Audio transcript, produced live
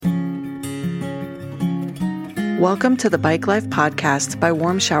Welcome to the Bike Life Podcast by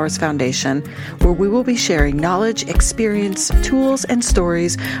Warm Showers Foundation, where we will be sharing knowledge, experience, tools, and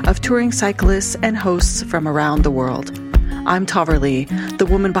stories of touring cyclists and hosts from around the world. I'm Taver Lee, the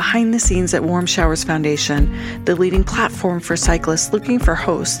woman behind the scenes at Warm Showers Foundation, the leading platform for cyclists looking for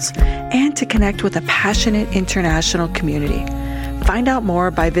hosts and to connect with a passionate international community. Find out more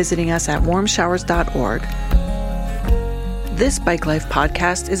by visiting us at warmshowers.org. This Bike Life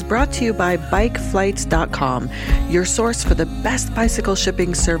podcast is brought to you by bikeflights.com, your source for the best bicycle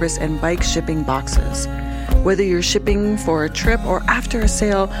shipping service and bike shipping boxes. Whether you're shipping for a trip or after a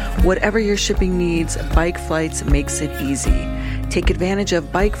sale, whatever your shipping needs, Bike Flights makes it easy. Take advantage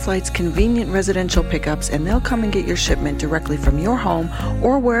of Bike Flights' convenient residential pickups and they'll come and get your shipment directly from your home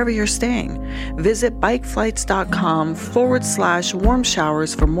or wherever you're staying. Visit bikeflights.com/warm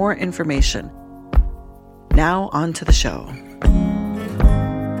showers for more information. Now on to the show.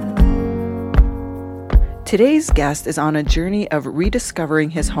 Today's guest is on a journey of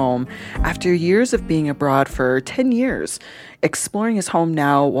rediscovering his home after years of being abroad for 10 years, exploring his home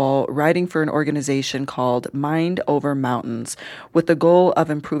now while writing for an organization called Mind Over Mountains, with the goal of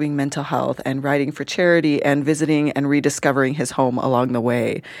improving mental health and writing for charity and visiting and rediscovering his home along the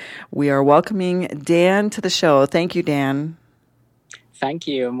way. We are welcoming Dan to the show. Thank you, Dan. Thank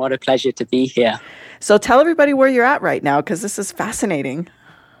you, and what a pleasure to be here. So tell everybody where you're at right now, because this is fascinating.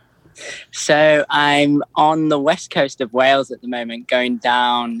 So I'm on the west coast of Wales at the moment, going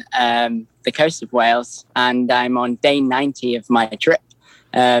down the coast of Wales, and I'm on day 90 of my trip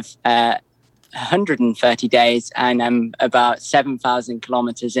of 130 days, and I'm about 7,000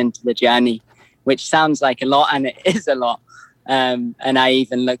 kilometers into the journey, which sounds like a lot, and it is a lot. And I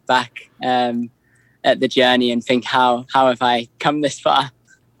even look back at the journey and think, how have I come this far?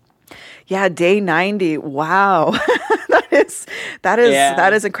 Yeah, day 90. Wow.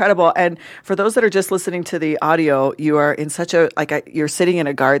 That is incredible. And for those that are just listening to the audio, you are in such you're sitting in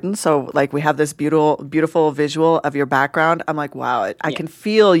a garden. So like we have this beautiful visual of your background. I'm like, wow, I can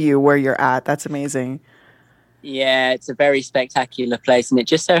feel you where you're at. That's amazing. Yeah, it's a very spectacular place. And it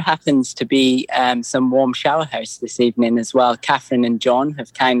just so happens to be some warm shower hosts this evening as well. Catherine and John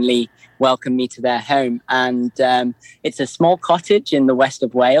have kindly welcomed me to their home. And it's a small cottage in the west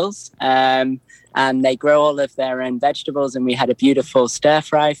of Wales. And they grow all of their own vegetables. And we had a beautiful stir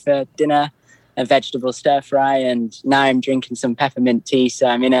fry for dinner, a vegetable stir fry. And now I'm drinking some peppermint tea. So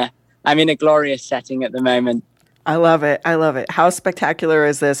I'm in a glorious setting at the moment. I love it. How spectacular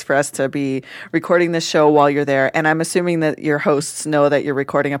is this for us to be recording this show while you're there? And I'm assuming that your hosts know that you're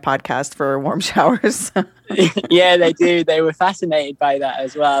recording a podcast for Warm Showers. Yeah, they do. They were fascinated by that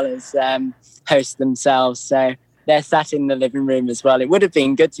as well as hosts themselves. So they're sat in the living room as well. It would have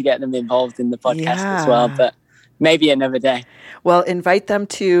been good to get them involved in the podcast as well, but maybe another day. Well, invite them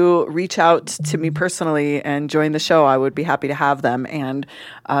to reach out to me personally and join the show. I would be happy to have them and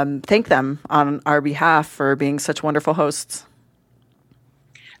thank them on our behalf for being such wonderful hosts.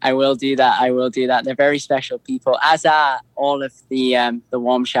 I will do that. They're very special people, as are all of the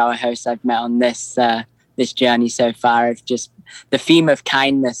warm shower hosts I've met on this journey so far. The theme of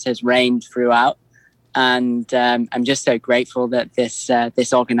kindness has reigned throughout. And I'm just so grateful that this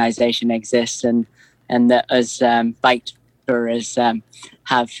organization exists and that as bike tourers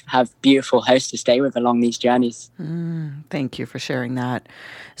have beautiful hosts to stay with along these journeys. Thank you for sharing that.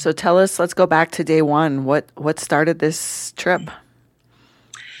 So tell us, let's go back to day one. What started this trip?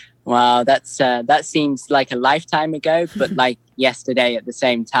 Wow, that seems like a lifetime ago, but like yesterday at the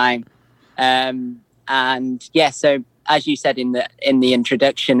same time. So as you said in the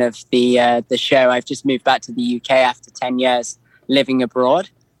introduction of the show, I've just moved back to the UK after 10 years living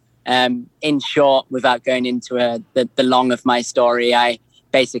abroad. In short, without going into the long of my story, I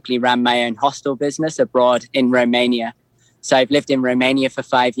basically ran my own hostel business abroad in Romania. So I've lived in Romania for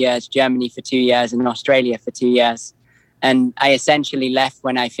 5 years, Germany for 2 years, and Australia for 2 years. And I essentially left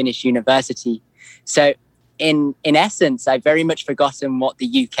when I finished university. So in essence, I've very much forgotten what the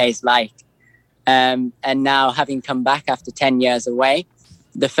UK is like. And now, having come back after 10 years away,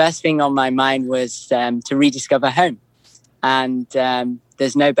 the first thing on my mind was to rediscover home. And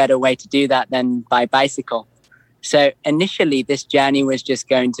there's no better way to do that than by bicycle. So initially, this journey was just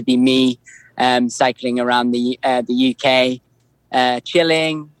going to be me cycling around the UK,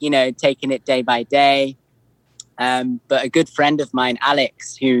 chilling, taking it day by day. But a good friend of mine,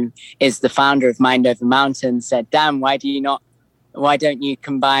 Alex, who is the founder of Mind Over Mountains, said, "Dan, why don't you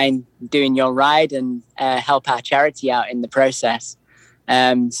combine doing your ride and help our charity out in the process?"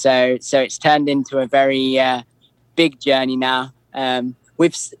 So it's turned into a very big journey now,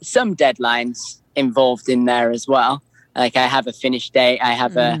 with some deadlines involved in there as well. Like I have a finish date, I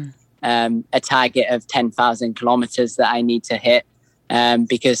have a target of 10,000 kilometers that I need to hit,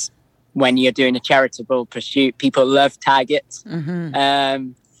 because when you're doing a charitable pursuit, people love targets.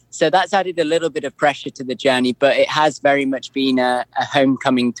 So that's added a little bit of pressure to the journey, but it has very much been a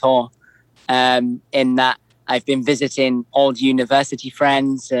homecoming tour, in that I've been visiting old university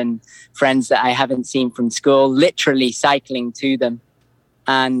friends and friends that I haven't seen from school, literally cycling to them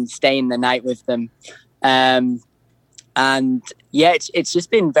and staying the night with them. And yeah, it's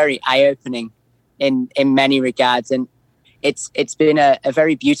just been very eye-opening in many regards. And it's been a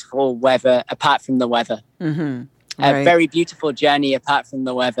very beautiful weather apart from the weather. A very beautiful journey apart from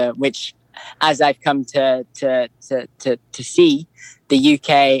the weather, which, as I've come to see, the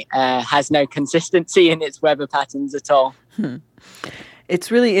UK has no consistency in its weather patterns at all.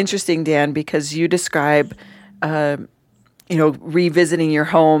 It's really interesting, Dan, because you describe, revisiting your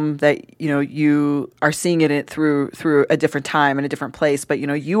home, that, you are seeing it through a different time and a different place, but,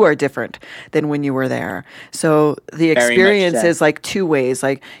 you are different than when you were there. So the experience is like two ways.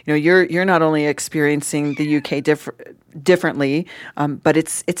 Like, you're not only experiencing the UK differently, but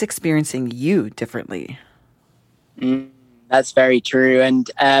it's experiencing you differently. That's very true.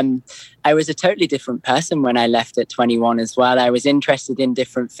 And I was a totally different person when I left at 21 as well. I was interested in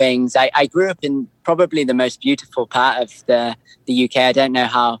different things. I grew up in probably the most beautiful part of the UK. I don't know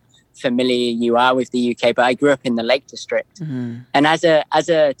how familiar you are with the UK, but I grew up in the Lake District. And as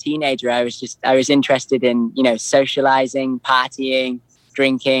a teenager, I was interested in, socializing, partying,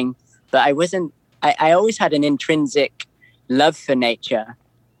 drinking, but I always had an intrinsic love for nature,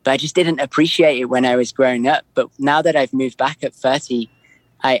 but I just didn't appreciate it when I was growing up. But now that I've moved back at 30,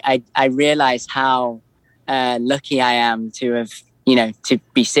 I realize how lucky I am to have, to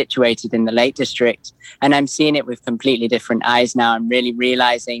be situated in the Lake District. And I'm seeing it with completely different eyes now. I'm really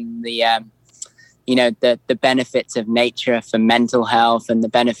realizing the benefits of nature for mental health, and the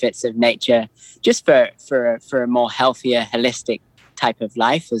benefits of nature just for a more healthier, holistic type of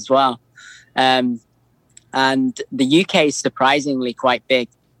life as well. And the UK is surprisingly quite big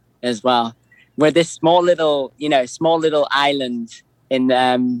as well. We're this small little island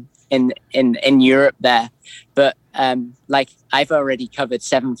in Europe there, but I've already covered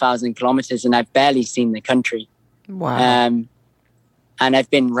 7,000 kilometers and I've barely seen the country. Wow. And I've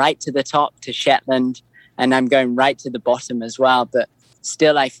been right to the top, to Shetland, and I'm going right to the bottom as well. But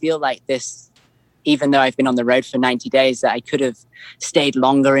still, I feel like this, even though I've been on the road for 90 days, that I could have stayed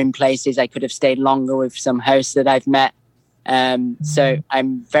longer in places. I could have stayed longer with some hosts that I've met. So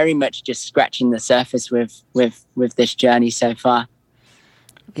I'm very much just scratching the surface with this journey so far.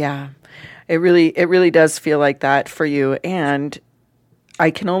 Yeah, it really does feel like that for you. And I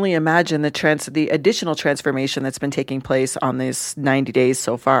can only imagine the additional transformation that's been taking place on these 90 days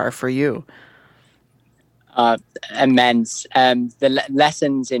so far for you. Immense. The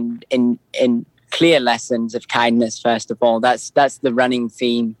lessons in clear lessons of kindness, first of all, that's the running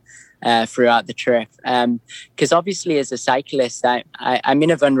theme throughout the trip. Because obviously as a cyclist, I'm in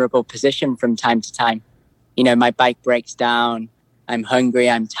a vulnerable position from time to time. My bike breaks down, I'm hungry,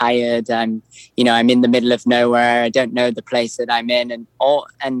 I'm tired, I'm in the middle of nowhere, I don't know the place that I'm in, and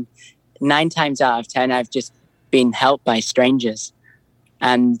 9 times out of 10 I've just been helped by strangers.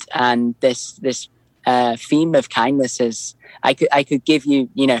 And this theme of kindness is, I could give you,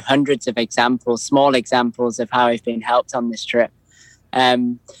 hundreds of examples, small examples of how I've been helped on this trip.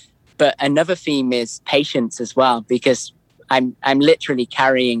 But another theme is patience as well, because I'm literally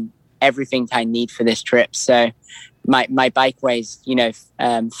carrying everything I need for this trip. So my bike weighs,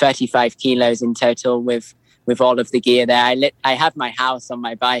 35 kilos in total with all of the gear there. I have my house on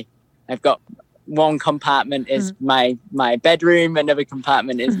my bike. I've got one compartment is my bedroom, another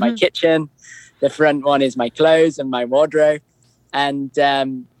compartment is my kitchen. The front one is my clothes and my wardrobe. And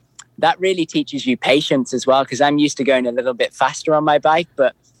that really teaches you patience as well, because I'm used to going a little bit faster on my bike,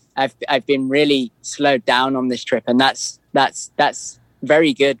 but I've been really slowed down on this trip, and that's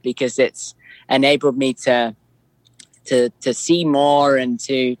very good, because it's enabled me to see more and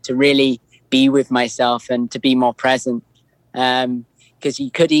to really be with myself and to be more present. Because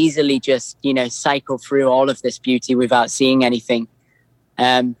you could easily just cycle through all of this beauty without seeing anything.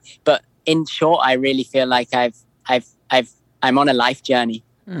 But in short, I really feel like I'm on a life journey,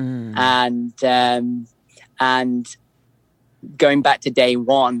 and going back to day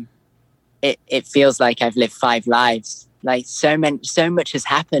one, it feels like I've lived 5 lives. Like so much has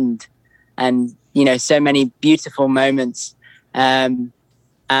happened, and so many beautiful moments. And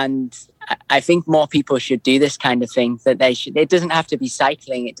I think more people should do this kind of thing. That they should. It doesn't have to be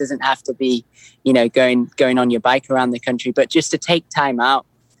cycling. It doesn't have to be going on your bike around the country, but just to take time out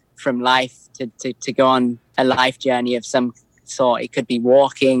from life to go on a life journey of some thought. It could be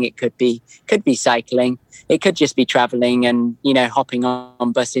walking, it could be cycling, it could just be traveling and, you know, hopping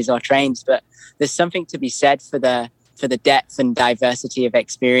on buses or trains. But there's something to be said for the depth and diversity of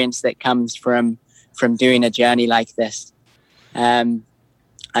experience that comes from doing a journey like this.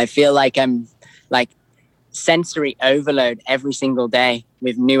 I feel like I'm like sensory overload every single day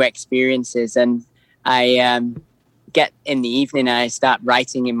with new experiences. And I get in the evening and I start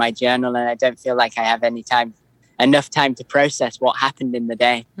writing in my journal, and I don't feel like I have enough time to process what happened in the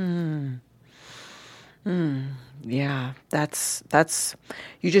day. Yeah, that's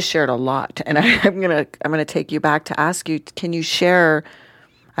you just shared a lot, and I'm gonna take you back to ask you, can you share?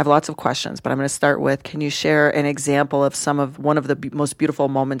 I have lots of questions, but I'm going to start with, can you share an example of one of the most beautiful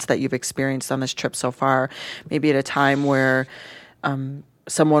moments that you've experienced on this trip so far? Maybe at a time where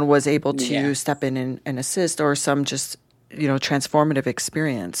someone was able to step in and assist, or some just, you know, transformative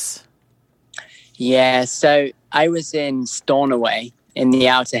experience. Yeah, so I was in Stornoway in the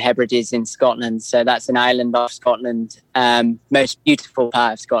Outer Hebrides in Scotland. So that's an island off Scotland, most beautiful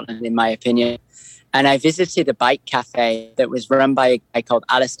part of Scotland, in my opinion. And I visited a bike cafe that was run by a guy called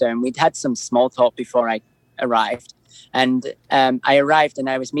Alistair. And we'd had some small talk before I arrived. And I arrived and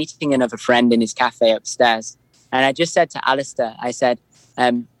I was meeting another friend in his cafe upstairs. And I just said to Alistair, I said,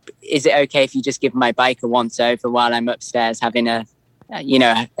 is it okay if you just give my bike a once over while I'm upstairs having a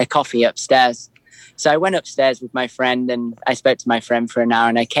coffee upstairs? So I went upstairs with my friend and I spoke to my friend for an hour,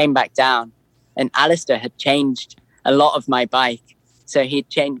 and I came back down and Alistair had changed a lot of my bike. So he'd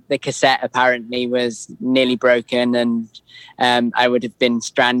changed the cassette, apparently was nearly broken, and I would have been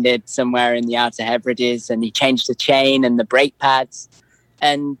stranded somewhere in the Outer Hebrides, and he changed the chain and the brake pads.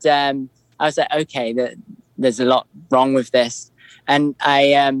 And I was like, okay, there's a lot wrong with this. And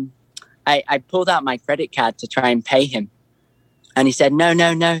I pulled out my credit card to try and pay him. And he said,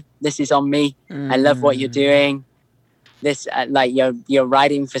 no, this is on me. I love what you're doing. This, you're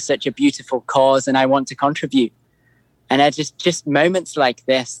riding for such a beautiful cause, and I want to contribute. And I just moments like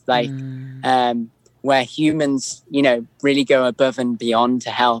this, where humans, you know, really go above and beyond to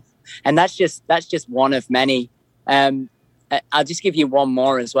help. And that's just one of many. I'll just give you one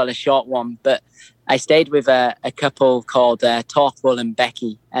more as well, a short one. But I stayed with a couple called Torquil and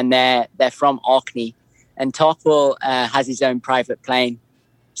Becky, and they're from Orkney. And Torquil has his own private plane.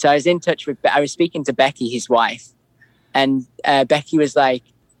 So I was speaking to Becky, his wife, and Becky was like,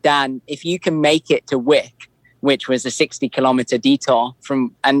 Dan, if you can make it to Wick, which was a 60-kilometer detour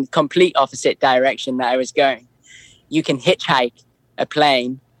and complete opposite direction that I was going, you can hitchhike a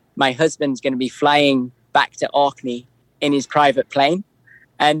plane. My husband's going to be flying back to Orkney in his private plane.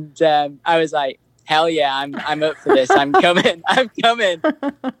 And I was like, hell yeah, I'm up for this. I'm coming.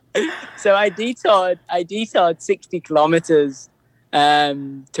 So I detoured 60 kilometers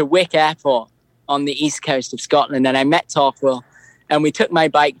to Wick Airport on the east coast of Scotland. And I met Torquil, and we took my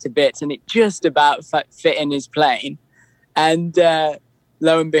bike to bits, and it just about fit in his plane. And lo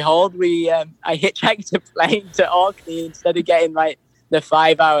and behold, I hitchhiked a plane to Orkney instead of getting like the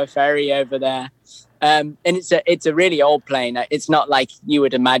 5-hour ferry over there. And it's a really old plane. It's not like you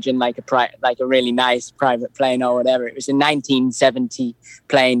would imagine like a really nice private plane or whatever. It was a 1970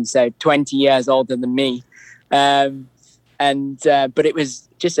 plane, so 20 years older than me. But it was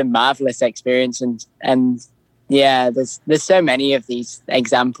just a marvelous experience, and yeah, there's so many of these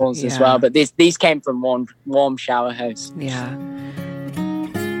examples as well. But these came from warm shower hosts. Yeah.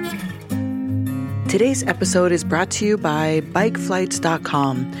 Today's episode is brought to you by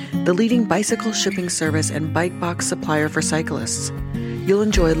BikeFlights.com, the leading bicycle shipping service and bike box supplier for cyclists. You'll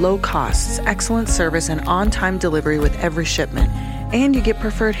enjoy low costs, excellent service, and on-time delivery with every shipment, and you get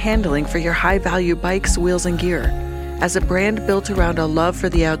preferred handling for your high-value bikes, wheels, and gear. As a brand built around a love for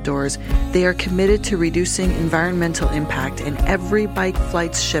the outdoors, they are committed to reducing environmental impact, and every Bike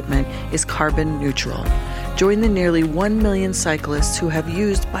Flights shipment is carbon neutral. Join the nearly 1 million cyclists who have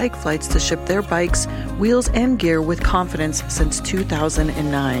used Bike Flights to ship their bikes, wheels, and gear with confidence since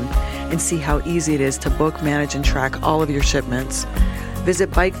 2009, and see how easy it is to book, manage, and track all of your shipments. Visit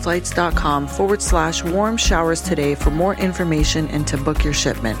bikeflights.com/warm showers today for more information and to book your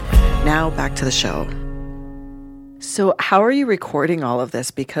shipment. Now back to the show. So how are you recording all of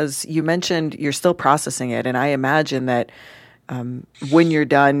this? Because you mentioned you're still processing it, and I imagine that when you're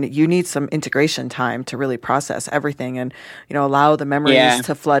done, you need some integration time to really process everything and, you know, allow the memories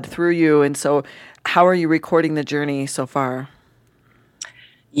to flood through you. And so how are you recording the journey so far?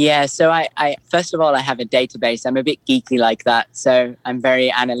 Yeah, so I first of all, I have a database. I'm a bit geeky like that, so I'm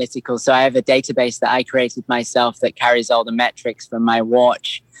very analytical. So I have a database that I created myself that carries all the metrics from my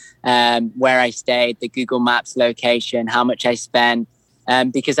watch, where I stayed, the Google Maps location, how much I spent,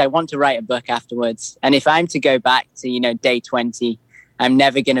 because I want to write a book afterwards. And if I'm to go back to, day 20, I'm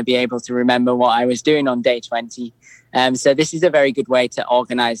never going to be able to remember what I was doing on day 20. So this is a very good way to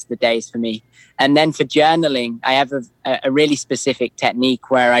organize the days for me. And then for journaling, I have a really specific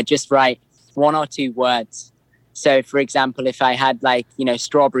technique where I just write 1 or 2 words. So, for example, if I had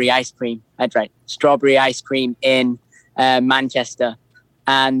strawberry ice cream, I'd write strawberry ice cream in Manchester.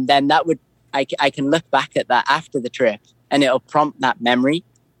 And then I can look back at that after the trip and it'll prompt that memory.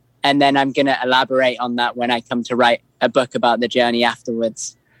 And then I'm going to elaborate on that when I come to write a book about the journey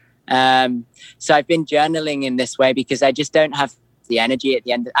afterwards. So I've been journaling in this way because I just don't have the energy at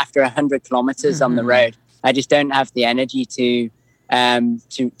the end. After 100 kilometers on the road, I just don't have the energy to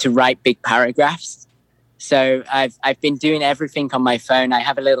write big paragraphs. So I've been doing everything on my phone. I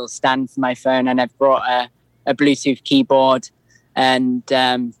have a little stand for my phone, and I've brought a Bluetooth keyboard, and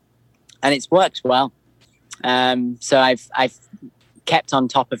it's worked well. So I've kept on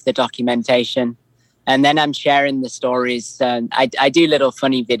top of the documentation, and then I'm sharing the stories. I do little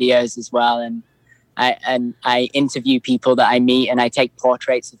funny videos as well, and I interview people that I meet, and I take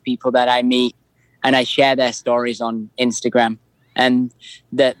portraits of people that I meet, and I share their stories on Instagram. And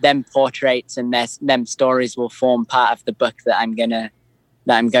them portraits and them stories will form part of the book that I'm going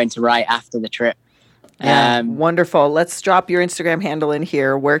to write after the trip. Yeah, wonderful. Let's drop your Instagram handle in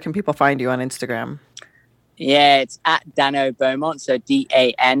here. Where can people find you on Instagram? Yeah, it's at Dano Beaumont. So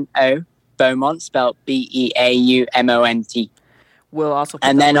Dano Beaumont, spelled Beaumont. We'll also put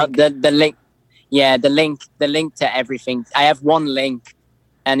and the then link. the link. Yeah, the link to everything. I have one link,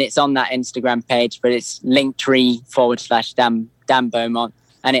 and it's on that Instagram page, but it's linktree/Dan Beaumont,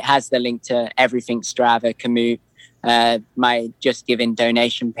 and it has the link to everything: Strava, Komoot, my Just Giving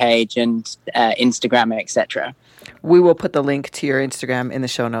donation page, and Instagram, etc. We will put the link to your Instagram in the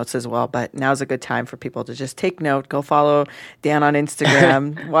show notes as well, but now's a good time for people to just take note, go follow Dan on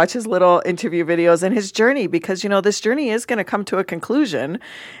Instagram, watch his little interview videos and his journey, because, this journey is going to come to a conclusion.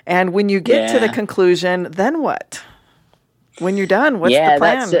 And when you get to the conclusion, then what? When you're done, what's the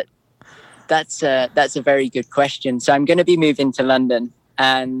plan? That's a very good question. So I'm going to be moving to London,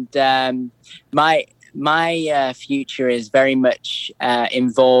 and my future is very much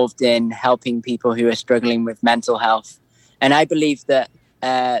involved in helping people who are struggling with mental health. And I believe that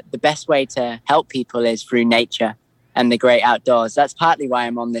the best way to help people is through nature and the great outdoors. That's partly why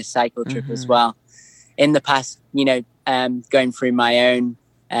I'm on this cycle trip as well. In the past, going through my own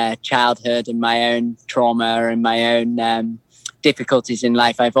childhood and my own trauma and my own difficulties in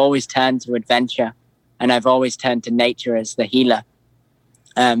life, I've always turned to adventure, and I've always turned to nature as the healer.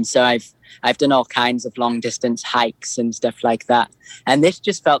 So I've done all kinds of long distance hikes and stuff like that. And this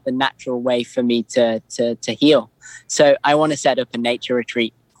just felt the natural way for me to heal. So I want to set up a nature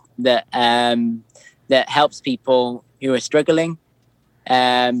retreat that helps people who are struggling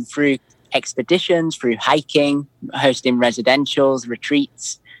through expeditions, through hiking, hosting residentials,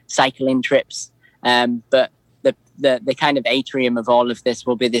 retreats, cycling trips. But the kind of atrium of all of this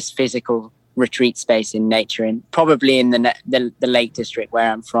will be this physical retreat space in nature, and probably in the Lake District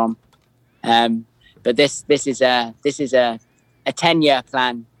where I'm from. But this is a 10-year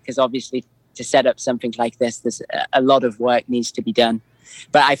plan, because obviously to set up something like this, there's a lot of work needs to be done.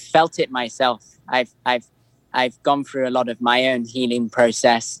 But I felt it myself. I've gone through a lot of my own healing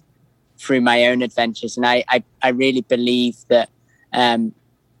process through my own adventures, and I really believe that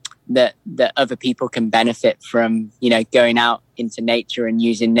that other people can benefit from going out into nature and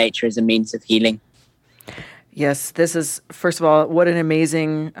using nature as a means of healing. Yes, this is, first of all, what an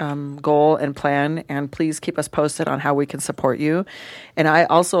amazing goal and plan, and please keep us posted on how we can support you. And I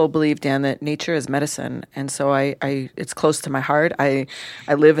also believe, Dan, that nature is medicine, and so I it's close to my heart. I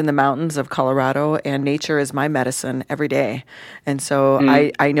live in the mountains of Colorado, and nature is my medicine every day. And so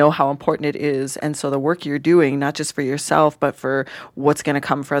I know how important it is, and so the work you're doing, not just for yourself, but for what's going to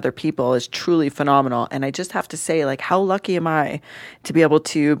come for other people, is truly phenomenal. And I just have to say, how lucky am I to be able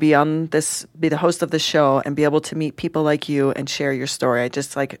to be the host of this show and be able to meet people like you and share your story. I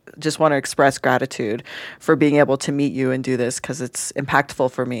just want to express gratitude for being able to meet you and do this, because it's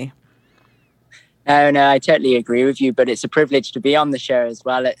impactful for me. No, I totally agree with you, but it's a privilege to be on the show as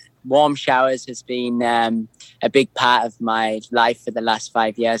well. Warm Showers has been a big part of my life for the last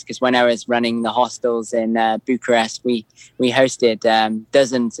 5 years, because when I was running the hostels in Bucharest, we hosted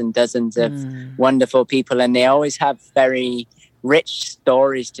dozens and dozens of wonderful people, and they always have very rich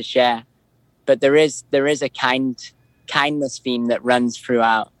stories to share. But there is a kindness theme that runs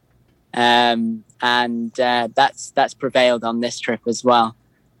throughout, and that's prevailed on this trip as well.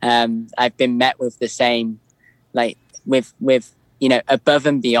 I've been met with the same, with above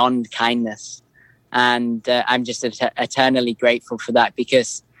and beyond kindness, And I'm just eternally grateful for that,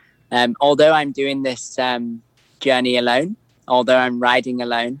 because although I'm doing this journey alone, although I'm riding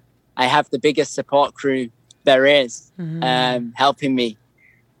alone, I have the biggest support crew there is helping me.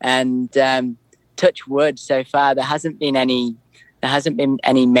 And touch wood, so far there hasn't been any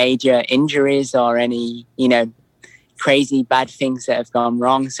major injuries or any, crazy bad things that have gone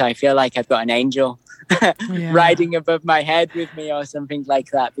wrong. So I feel like I've got an angel riding above my head with me or something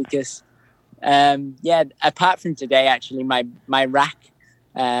like that, because apart from today, actually my rack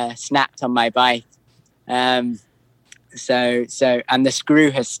snapped on my bike. So and the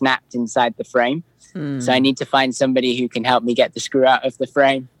screw has snapped inside the frame. So I need to find somebody who can help me get the screw out of the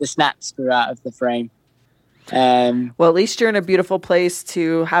frame, the snapped screw out of the frame. Well, at least you're in a beautiful place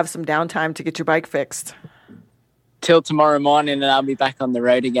to have some downtime to get your bike fixed. Till tomorrow morning, and I'll be back on the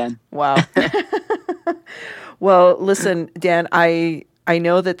road again. Wow. Well, listen, Dan, I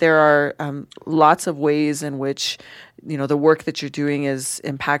know that there are lots of ways in which, the work that you're doing is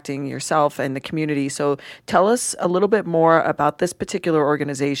impacting yourself and the community. So tell us a little bit more about this particular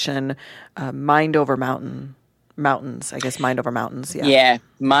organization, Mind Over Mountains. I guess Mind Over Mountains. Yeah,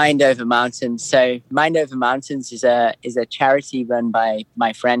 Mind Over Mountains. So Mind Over Mountains is a charity run by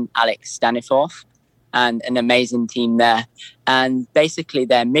my friend Alex Staniforth and an amazing team there. And basically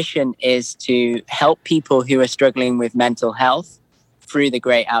their mission is to help people who are struggling with mental health through the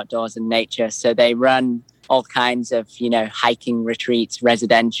great outdoors and nature. So they run all kinds of, hiking retreats,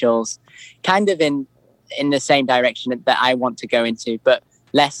 residentials, kind of in the same direction that I want to go into, but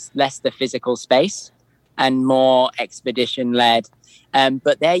less the physical space and more expedition led.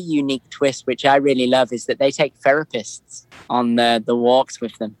 But their unique twist, which I really love, is that they take therapists on the walks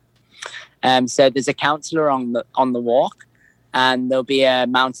with them. So there's a counselor on the walk, and there'll be a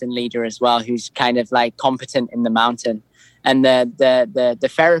mountain leader as well, who's kind of like competent in the mountain. And the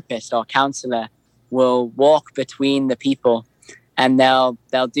therapist or counselor will walk between the people, and they'll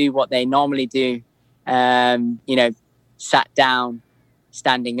do what they normally do, sat down,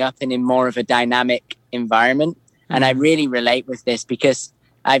 standing up, and in more of a dynamic environment. And I really relate with this because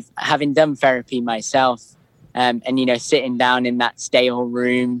having done therapy myself, and sitting down in that stale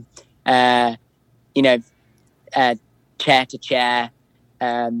room, chair to chair,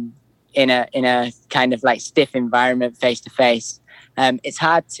 in a kind of like stiff environment, face to face. It's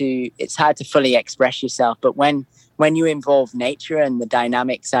hard to fully express yourself, but when you involve nature and the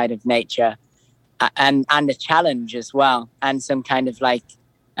dynamic side of nature, and a challenge as well, and some kind of like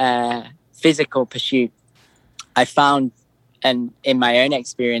physical pursuit, I found, and in my own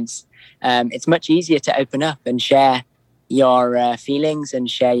experience, it's much easier to open up and share your feelings and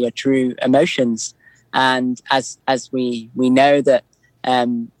share your true emotions. And as we know that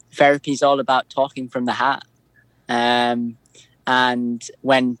therapy is all about talking from the heart. And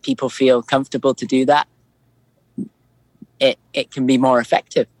when people feel comfortable to do that, it can be more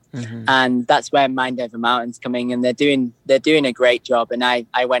effective. Mm-hmm. And that's where Mind Over Mountains coming, and they're doing a great job. And I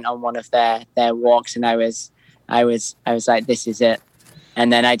went on one of their walks, and I was like, this is it.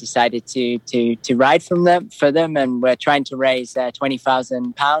 And then I decided to ride for them, and we're trying to raise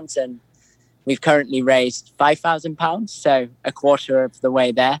 £20,000, and we've currently raised £5,000, so a quarter of the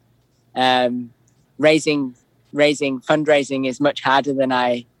way there. Fundraising is much harder than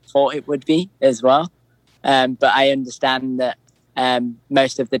I thought it would be as well. But I understand that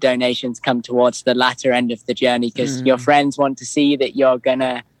most of the donations come towards the latter end of the journey, because your friends want to see that you're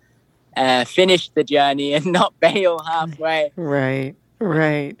gonna finish the journey and not bail halfway.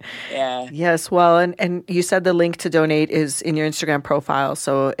 Right. Yeah. Yes. Well, and you said the link to donate is in your Instagram profile.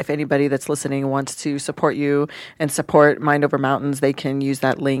 So if anybody that's listening wants to support you and support Mind Over Mountains, they can use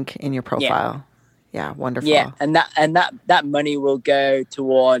that link in your profile. Yeah. Wonderful. Yeah. And that money will go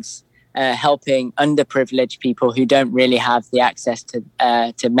towards helping underprivileged people who don't really have the access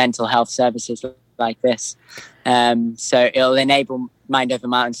to mental health services like this. So it'll enable Mind Over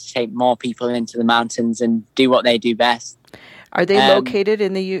Mountains to take more people into the mountains and do what they do best. Are they located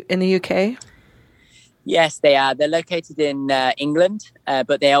in the UK? Yes, they are. They're located in England,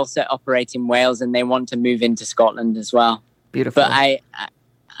 but they also operate in Wales, and they want to move into Scotland as well. Beautiful. But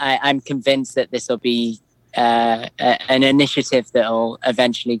I'm convinced that this will be an initiative that will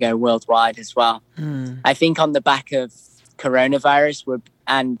eventually go worldwide as well. I think on the back of coronavirus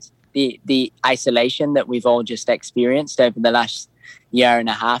and the isolation that we've all just experienced over the last year and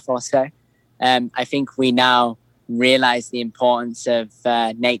a half or so, I think we now realize the importance of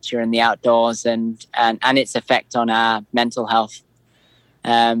nature and the outdoors and its effect on our mental health.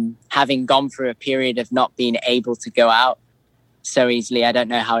 Having gone through a period of not being able to go out so easily, I don't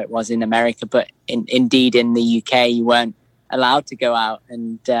know how it was in America, but indeed in the UK, you weren't allowed to go out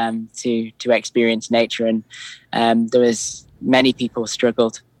and to experience nature. And there was many people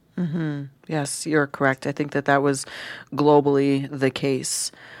struggled. Mm-hmm. Yes, you're correct. I think that was globally the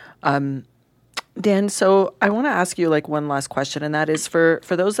case. Dan, so I want to ask you like one last question, and that is for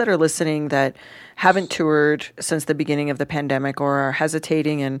those that are listening that haven't toured since the beginning of the pandemic or are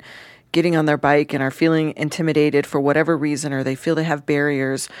hesitating and getting on their bike and are feeling intimidated for whatever reason, or they feel they have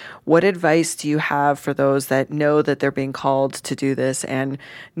barriers. What advice do you have for those that know that they're being called to do this and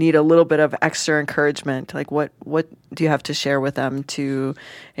need a little bit of extra encouragement? Like what do you have to share with them to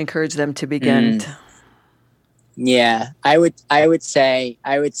encourage them to begin? Yeah, I would say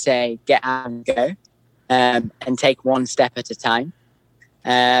get out and go, and take one step at a time.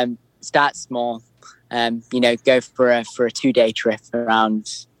 Start small. Go for a 2-day trip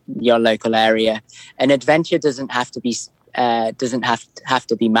around your local area. An adventure doesn't have to be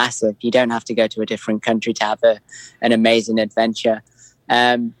massive. You don't have to go to a different country to have an amazing adventure.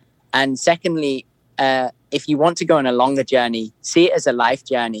 And secondly, if you want to go on a longer journey, see it as a life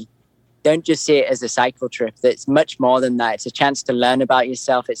journey. Don't just see it as a cycle trip. It's much more than that. It's a chance to learn about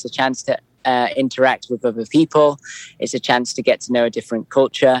yourself. It's a chance to interact with other people. It's a chance to get to know a different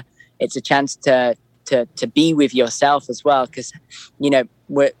culture. It's a chance to be with yourself as well, because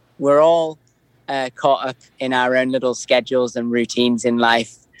we're all caught up in our own little schedules and routines in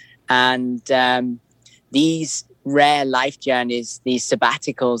life, and these rare life journeys, these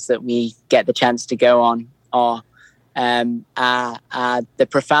sabbaticals that we get the chance to go on, are the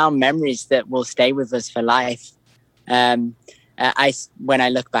profound memories that will stay with us for life. When I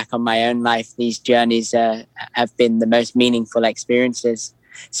look back on my own life, these journeys have been the most meaningful experiences.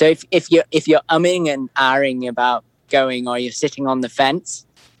 So if you're umming and ahhing about going, or you're sitting on the fence,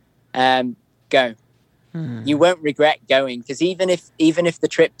 go. You won't regret going, because even if the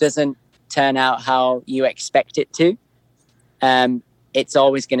trip doesn't turn out how you expect it to, it's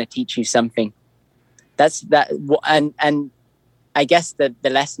always going to teach you something. That's that. And I guess the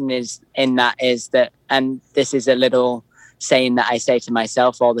lesson is that, and this is a little saying that I say to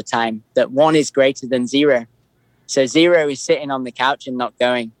myself all the time, that 1 is greater than 0. So 0 is sitting on the couch and not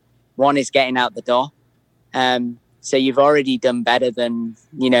going. 1 is getting out the door. So you've already done better than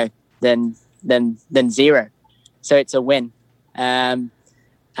 0. So it's a win. And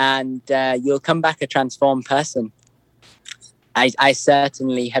you'll come back a transformed person. I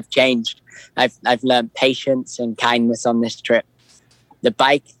certainly have changed. I've learned patience and kindness on this trip. The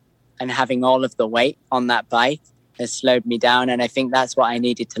bike and having all of the weight on that bike has slowed me down. And I think that's what I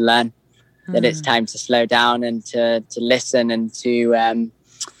needed to learn, that it's time to slow down and to listen and to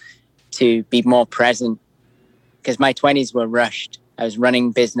be more present. Because my 20s were rushed. I was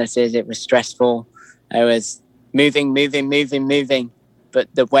running businesses. It was stressful. I was moving. But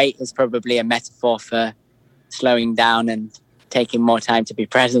the weight is probably a metaphor for slowing down and taking more time to be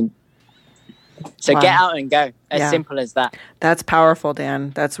present. So Get out and go. Simple as that. That's powerful,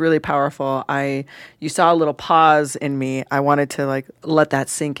 Dan. That's really powerful. You saw a little pause in me. I wanted to let that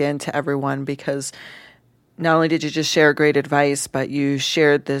sink into everyone, because not only did you just share great advice, but you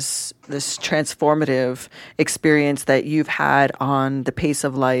shared this transformative experience that you've had on the pace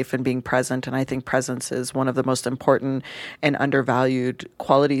of life and being present. And I think presence is one of the most important and undervalued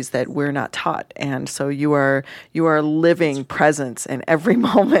qualities that we're not taught. And so you are living presence in every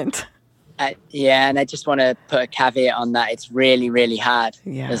moment. And I just want to put a caveat on that. It's really, really hard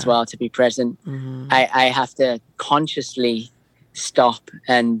as well to be present. Mm-hmm. I have to consciously stop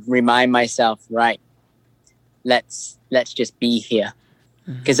and remind myself, right, let's just be here.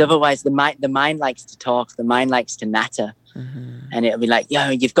 Because otherwise the mind likes to talk, the mind likes to natter. And it'll be like,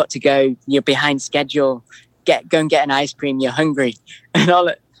 you've got to go, you're behind schedule, go and get an ice cream, you're hungry. And all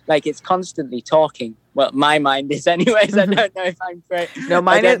that, it's constantly talking. Well, my mind is anyways. I don't know if I'm great. No,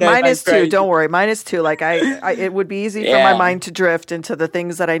 mine is too. Don't worry. Mine is too. It would be easy for my mind to drift into the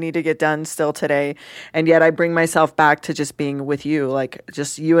things that I need to get done still today. And yet I bring myself back to just being with you,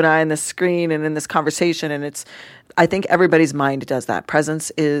 just you and I on the screen and in this conversation. And I think everybody's mind does that.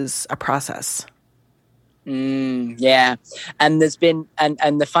 Presence is a process. Yeah. And there's been,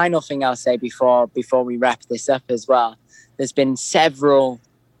 and the final thing I'll say before we wrap this up as well, there's been several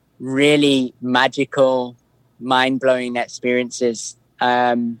really magical, mind-blowing experiences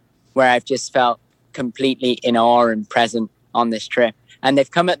where I've just felt completely in awe and present on this trip. And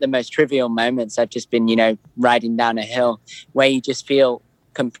they've come at the most trivial moments. I've just been, riding down a hill where you just feel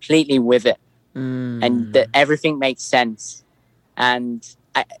completely with it. And that everything makes sense. And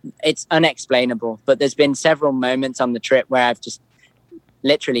it's unexplainable. But there's been several moments on the trip where I've just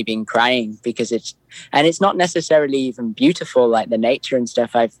literally been crying, because it's not necessarily even beautiful, like the nature and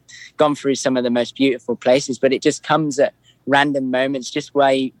stuff. I've gone through some of the most beautiful places, but it just comes at random moments, just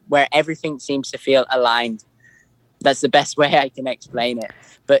where everything seems to feel aligned. That's the best way I can explain it.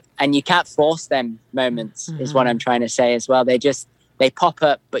 And you can't force them moments, is what I'm trying to say as well. They pop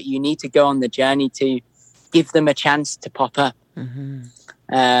up, but you need to go on the journey to give them a chance to pop up.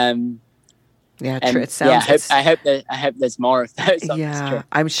 It sounds. I hope there's more of those. On this trip.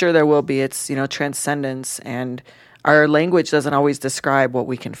 I'm sure there will be. It's transcendence, and our language doesn't always describe what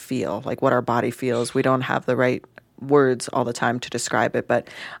we can feel, like what our body feels. We don't have the right words all the time to describe it, but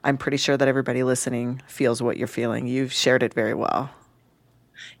I'm pretty sure that everybody listening feels what you're feeling. You've shared it very well.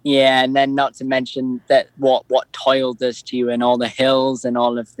 Yeah, and then not to mention that what toil does to you, and all the hills and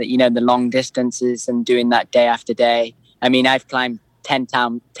all of the the long distances, and doing that day after day. I mean, I've climbed 10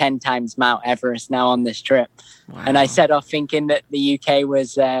 times Mount Everest now on this trip. Wow. And I set off thinking that the UK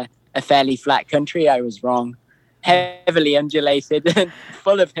was a fairly flat country. I was wrong. Heavily undulated and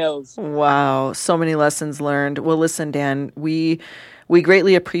full of hills. Wow. So many lessons learned. Well, listen, Dan, we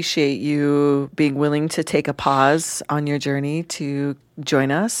greatly appreciate you being willing to take a pause on your journey to join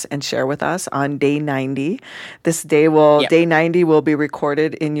us and share with us on day 90. This day day 90 will be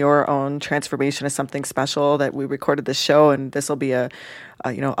recorded in your own transformation as something special, that we recorded the show, and this will be a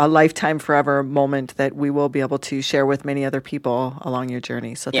lifetime forever moment that we will be able to share with many other people along your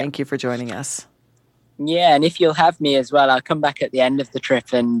journey. So thank you for joining us. Yeah, and if you'll have me as well, I'll come back at the end of the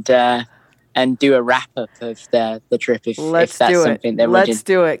trip and do a wrap up of the trip if that's something that Let's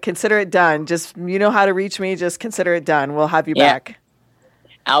do it. Consider it done. Just how to reach me. Just consider it done. We'll have you back.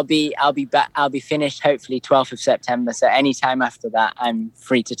 I'll be back. I'll be finished hopefully 12th of September. So anytime after that, I'm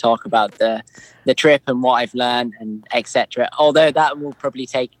free to talk about the trip and what I've learned and etc. Although that will probably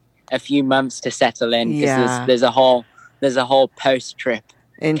take a few months to settle in, because there's a whole post trip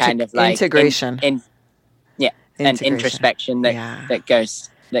kind of like integration. And introspection that goes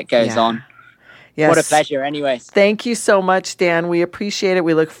on. Yes. What a pleasure anyways. Thank you so much, Dan. We appreciate it.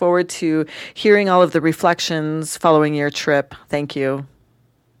 We look forward to hearing all of the reflections following your trip. Thank you.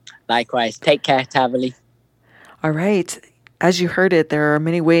 Likewise. Take care, Tavali. All right. As you heard it, there are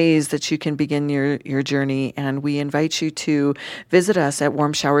many ways that you can begin your journey, and we invite you to visit us at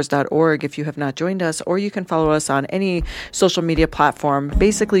warmshowers.org if you have not joined us, or you can follow us on any social media platform.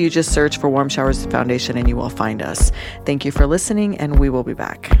 Basically, you just search for Warm Showers Foundation and you will find us. Thank you for listening, and we will be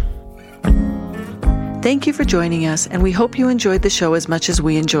back. Thank you for joining us, and we hope you enjoyed the show as much as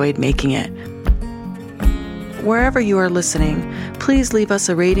we enjoyed making it. Wherever you are listening, please leave us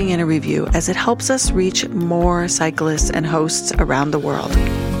a rating and a review, as it helps us reach more cyclists and hosts around the world.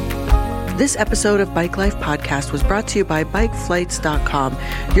 This episode of Bike Life Podcast was brought to you by BikeFlights.com,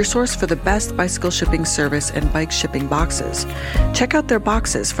 your source for the best bicycle shipping service and bike shipping boxes. Check out their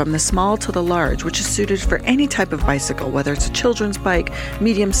boxes from the small to the large, which is suited for any type of bicycle, whether it's a children's bike,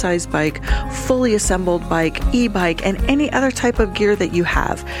 medium-sized bike, fully assembled bike, e-bike, and any other type of gear that you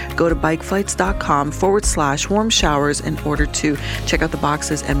have. Go to BikeFlights.com/warm showers in order to check out the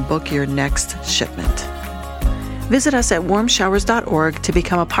boxes and book your next shipment. Visit us at warmshowers.org to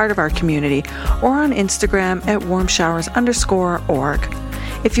become a part of our community, or on Instagram at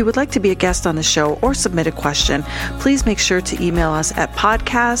warmshowers_org. If you would like to be a guest on the show or submit a question, please make sure to email us at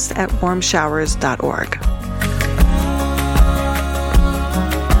podcast@warmshowers.org.